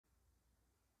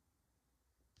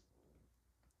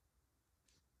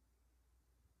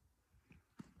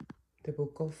The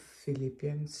book of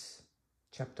Philippians,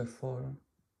 chapter 4,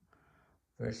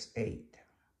 verse 8.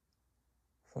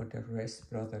 For the rest,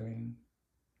 brethren,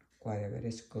 whatever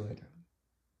is good,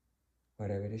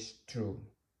 whatever is true,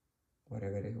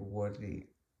 whatever is worthy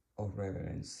of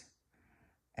reverence,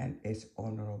 and is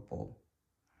honorable,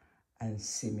 and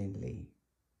seemingly,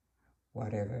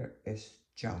 whatever is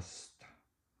just,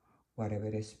 whatever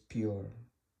is pure,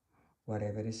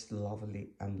 whatever is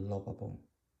lovely and lovable,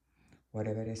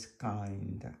 whatever is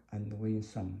kind and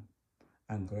winsome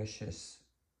and gracious,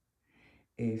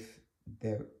 if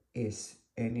there is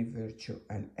any virtue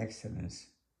and excellence,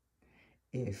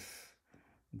 if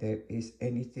there is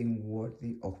anything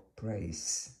worthy of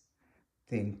praise,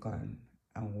 think on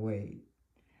and weigh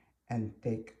and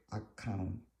take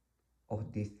account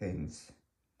of these things.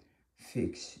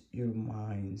 Fix your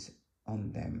minds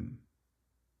on them.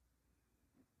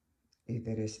 If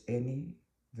there is any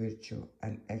virtue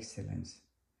and excellence,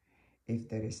 if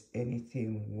there is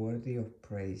anything worthy of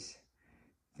praise,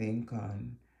 think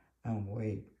on and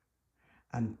wait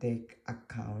and take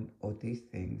account of these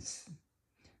things.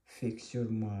 Fix your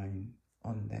mind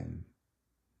on them.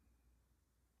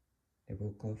 The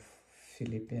book of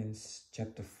Philippians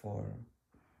chapter 4,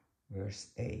 verse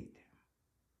 8.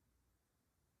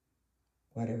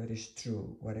 Whatever is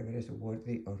true, whatever is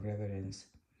worthy of reverence,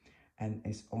 and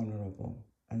is honorable,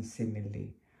 and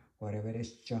seemingly, whatever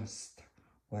is just,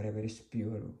 whatever is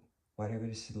pure, whatever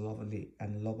is lovely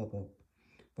and lovable,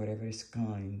 whatever is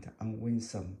kind and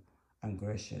winsome and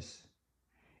gracious,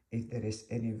 if there is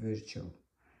any virtue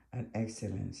and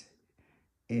excellence,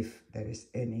 if there is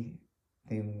anything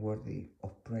worthy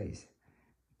of praise,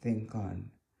 think on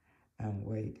and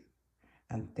wait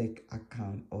and take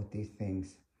account of these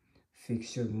things.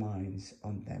 Fix your minds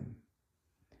on them.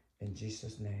 In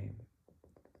Jesus' name,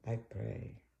 I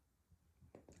pray.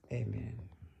 Amen.